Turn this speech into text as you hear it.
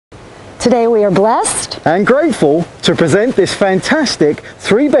Today we are blessed and grateful to present this fantastic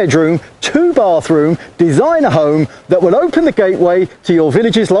 3-bedroom, 2-bathroom designer home that will open the gateway to your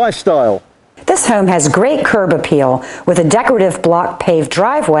village's lifestyle. This home has great curb appeal with a decorative block paved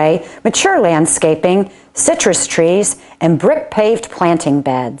driveway, mature landscaping, citrus trees, and brick paved planting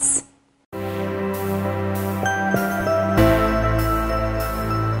beds.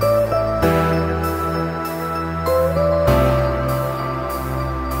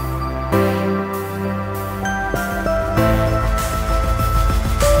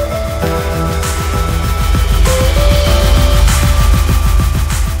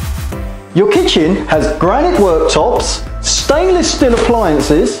 Your kitchen has granite worktops, stainless steel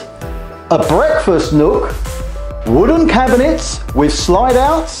appliances, a breakfast nook, wooden cabinets with slide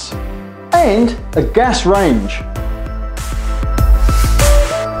outs, and a gas range.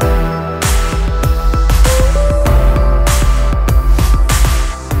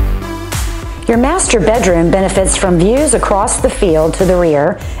 Your master bedroom benefits from views across the field to the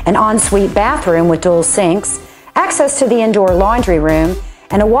rear, an ensuite bathroom with dual sinks, access to the indoor laundry room,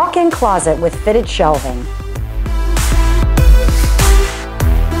 and a walk-in closet with fitted shelving.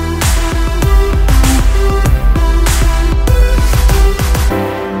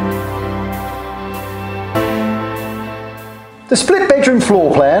 The split bedroom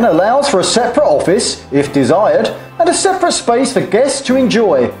floor plan allows for a separate office, if desired, and a separate space for guests to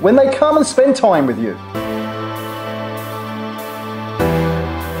enjoy when they come and spend time with you.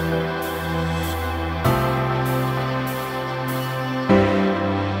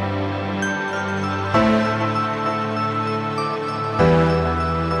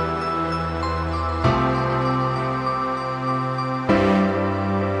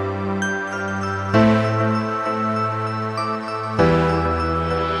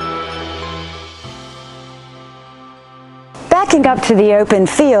 Backing up to the open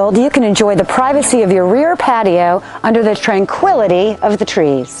field, you can enjoy the privacy of your rear patio under the tranquility of the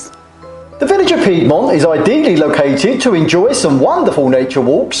trees. The village of Piedmont is ideally located to enjoy some wonderful nature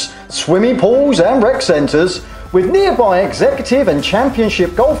walks, swimming pools and rec centres, with nearby executive and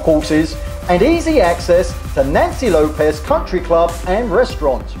championship golf courses and easy access to Nancy Lopez Country Club and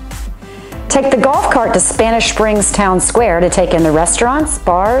restaurant. Take the golf cart to Spanish Springs Town Square to take in the restaurants,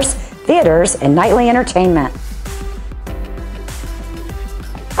 bars, theaters, and nightly entertainment.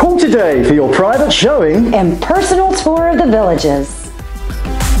 Call today for your private showing and personal tour of the villages.